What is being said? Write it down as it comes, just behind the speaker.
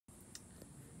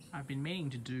I've been meaning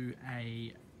to do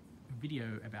a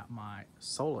video about my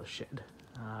solar shed.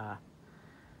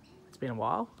 It's been a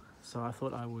while, so I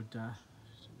thought I would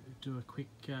do a quick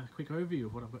overview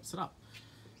of what I've got set up.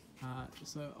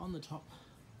 So on the top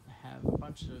I have a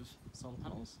bunch of solar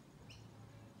panels.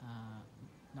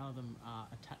 None of them are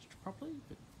attached properly,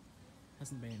 but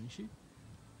hasn't been an issue.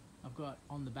 I've got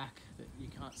on the back that you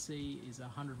can't see is a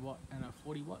 100 watt and a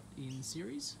 40 watt in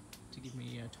series to give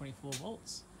me 24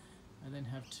 volts. I then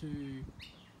have two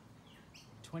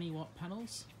 20 watt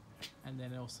panels, and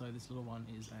then also this little one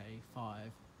is a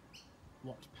 5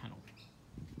 watt panel.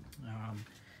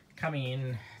 Coming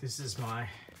in, this is my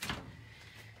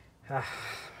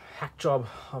hack job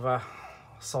of a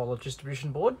solar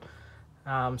distribution board.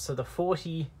 So the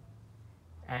 40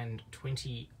 and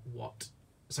 20 watt,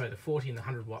 sorry, the 40 and the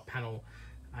 100 watt panel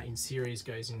in series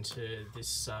goes into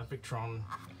this Victron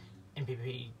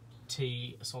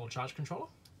MPPT solar charge controller.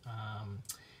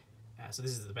 So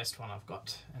this is the best one I've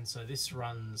got, and so this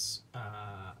runs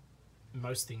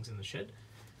most things in the shed.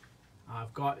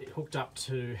 I've got it hooked up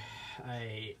to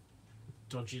a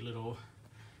dodgy little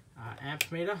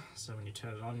amp meter, so when you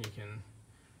turn it on you can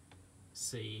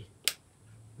see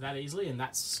that easily, and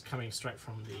that's coming straight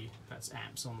from that's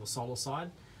amps on the solar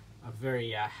side. A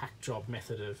very hack job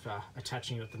method of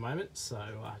attaching it at the moment, so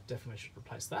definitely should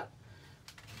replace that.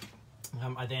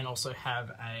 I then also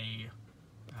have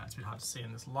it's a bit hard to see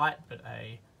in this light, but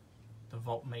the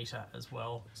voltmeter as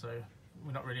well. So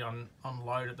we're not really on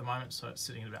load at the moment, so it's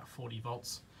sitting at about 40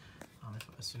 volts.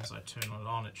 As soon as I turn it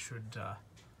on, it should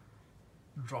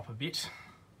drop a bit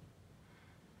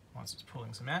once it's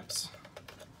pulling some amps.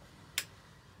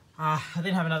 I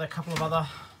then have another couple of other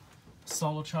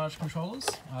solar charge controllers.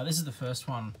 This is the first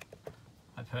one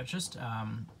I purchased.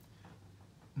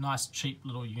 Nice cheap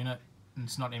little unit, and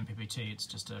it's not MPPT, it's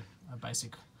just a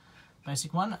basic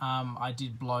one. I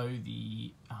did blow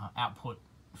the output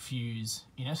fuse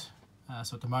in it,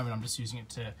 so at the moment I'm just using it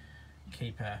to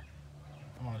keep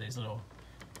one of these little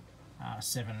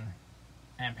 7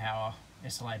 amp hour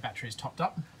SLA batteries topped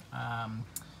up.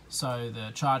 So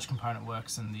the charge component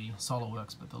works and the solar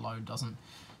works, but the load doesn't,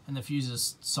 and the fuse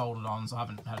is soldered on, so I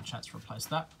haven't had a chance to replace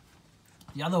that.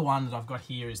 The other one that I've got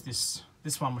here is this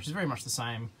one, which is very much the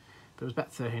same, but it was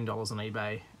about $13 on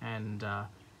eBay, and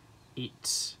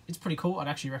it's pretty cool. I'd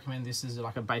actually recommend this as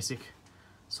like a basic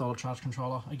solar charge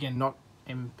controller. Again, not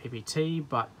MPPT,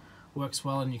 but works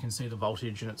well, and you can see the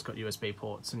voltage, and it's got USB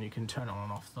ports, and you can turn on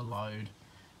and off the load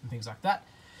and things like that.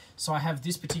 So I have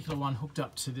this particular one hooked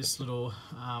up to this little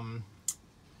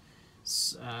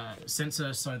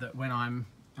sensor, so that when I'm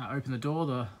open the door,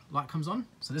 the light comes on.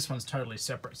 So this one's totally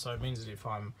separate, so it means that if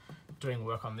I'm doing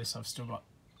work on this, I've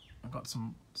got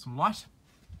some light.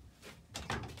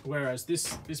 Whereas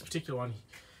this particular one,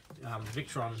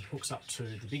 Victron hooks up to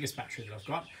the biggest battery that I've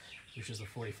got, which is a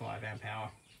 45 amp hour.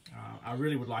 I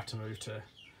really would like to move to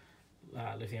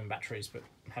lithium batteries, but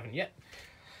haven't yet.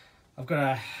 I've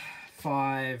got a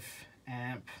 5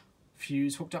 amp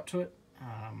fuse hooked up to it.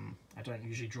 I don't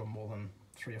usually draw more than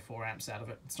 3 or 4 amps out of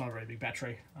it. It's not a very big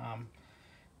battery.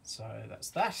 So that's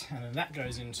that, and then that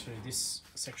goes into this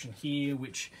section here,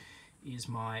 which is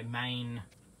my main,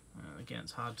 again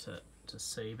it's hard to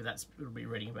see, but it'll be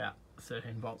reading about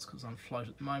 13 volts because it's on float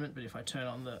at the moment, but if I turn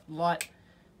on the light,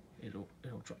 it'll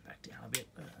drop back down a bit.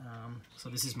 So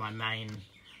this is my main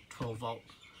 12 volt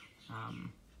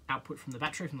output from the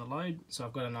battery, from the load. So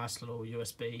I've got a nice little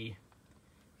USB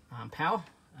power,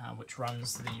 which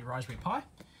runs the Raspberry Pi,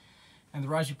 and the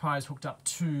Raspberry Pi is hooked up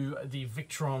to the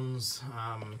Victron's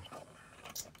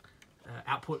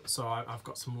output. So I've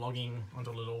got some logging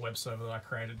onto a little web server that I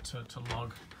created to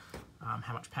log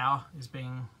how much power is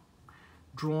being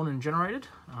drawn and generated,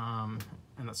 and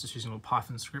that's just using a little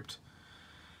Python script.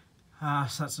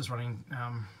 So that's just running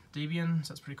Debian,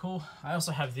 so that's pretty cool. I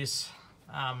also have this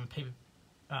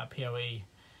PoE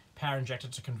power injector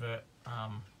to convert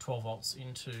 12 volts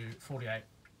into 48.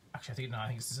 Actually, I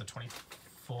think this is a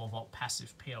 24 volt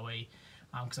passive PoE,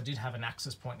 because I did have an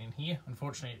access point in here.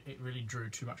 Unfortunately, it really drew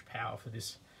too much power for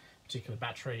this particular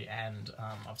battery, and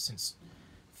I've since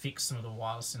fixed some of the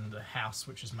wireless in the house,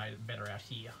 which has made it better out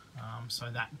here. So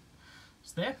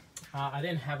that's there. I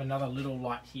then have another little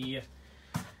light here.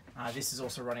 This is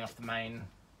also running off the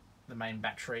main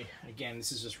battery. Again,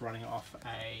 this is just running off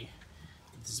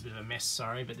this is a bit of a mess,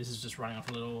 sorry, but this is just running off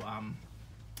a little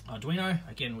Arduino,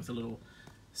 again with a little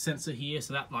sensor here,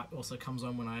 so that light also comes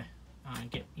on when I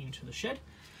get into the shed.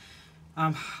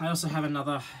 I also have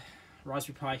another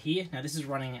Raspberry Pi here. Now this is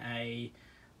running a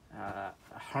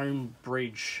home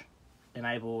bridge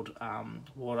enabled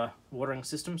watering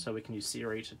system, so we can use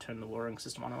Siri to turn the watering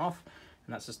system on and off.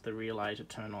 and that's just the relay to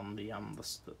turn on the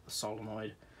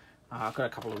solenoid. I've got a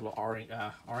couple of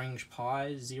orange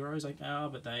Pi Zeros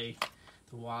but the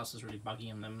wireless is really buggy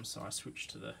in them, so I switched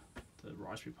to the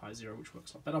Raspberry Pi Zero, which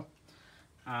works a lot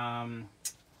better.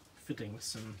 Fiddling with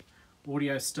some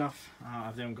audio stuff.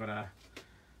 I've then got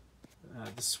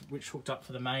the switch hooked up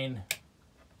for the main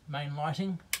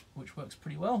lighting, which works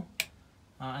pretty well.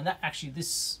 And that actually,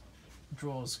 this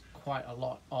draws quite a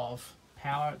lot of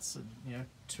power. It's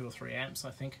 2 or 3 amps,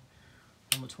 I think,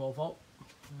 on the 12 volt.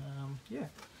 Yeah.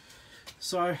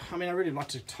 So I mean, I really like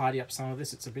to tidy up some of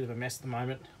this. It's a bit of a mess at the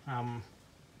moment.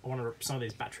 Some of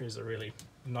these batteries are really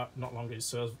not longer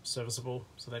serviceable,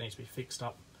 so they need to be fixed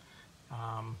up.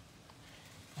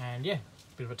 And yeah,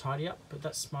 a bit of a tidy up. But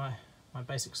that's my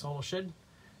basic solar shed,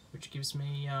 which gives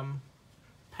me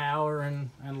power and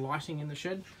lighting in the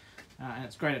shed. And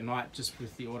it's great at night, just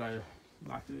with the auto,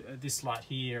 like this light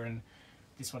here and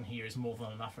this one here is more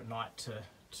than enough at night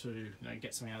to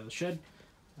get something out of the shed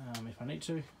if I need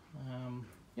to.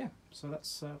 Yeah, so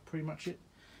that's pretty much it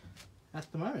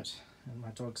at the moment. And my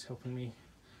dog's helping me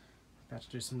about to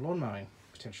do some lawn mowing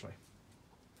potentially.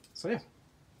 So yeah,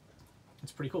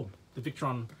 it's pretty cool. The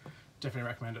Victron, definitely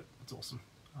recommend it. It's awesome.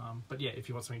 But yeah, if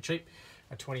you want something cheap,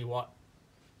 a 20-watt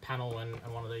panel and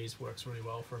one of these works really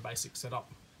well for a basic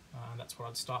setup. That's what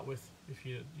I'd start with if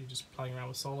you're just playing around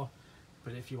with solar.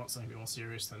 But if you want something a bit more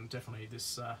serious, then definitely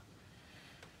this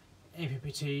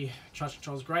MPPT charge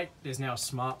control is great. There's now a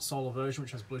smart solar version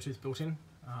which has Bluetooth built in,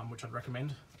 which I'd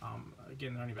recommend.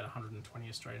 Again, they're only about 120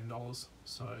 Australian dollars,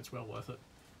 so it's well worth it.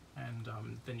 And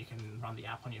then you can run the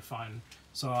app on your phone.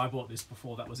 So I bought this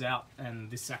before that was out, and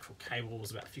this actual cable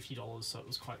was about $50, so it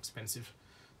was quite expensive.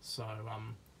 So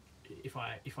if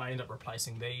I end up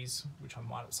replacing these, which I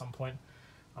might at some point,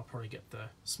 I'll probably get the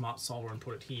smart solar and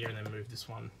put it here, and then move this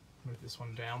one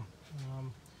down.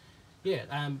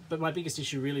 But my biggest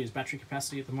issue really is battery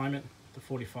capacity at the moment. The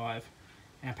 45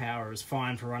 amp hour is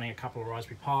fine for running a couple of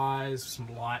Raspberry Pis,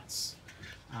 some lights,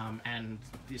 and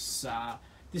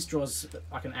this draws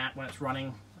like an amp when it's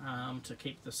running to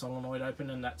keep the solenoid open,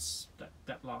 and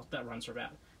that runs for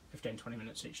about 15-20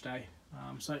 minutes each day.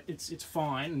 So it's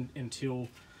fine until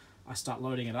I start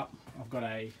loading it up. I've got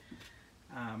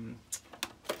an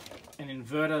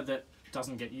inverter that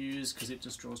doesn't get used because it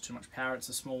just draws too much power. It's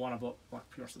a small one. I bought like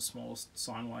pretty much the smallest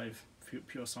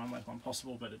pure sine wave one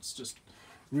possible, but it's just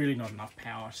really not enough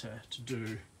power to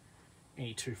do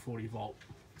any 240 volt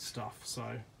stuff. So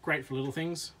great for little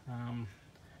things,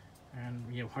 and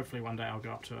yeah, hopefully one day I'll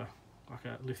go up to like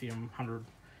a lithium 100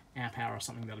 amp hour or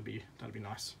something. That'd be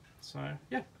nice. So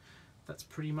yeah, that's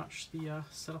pretty much the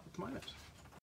setup at the moment.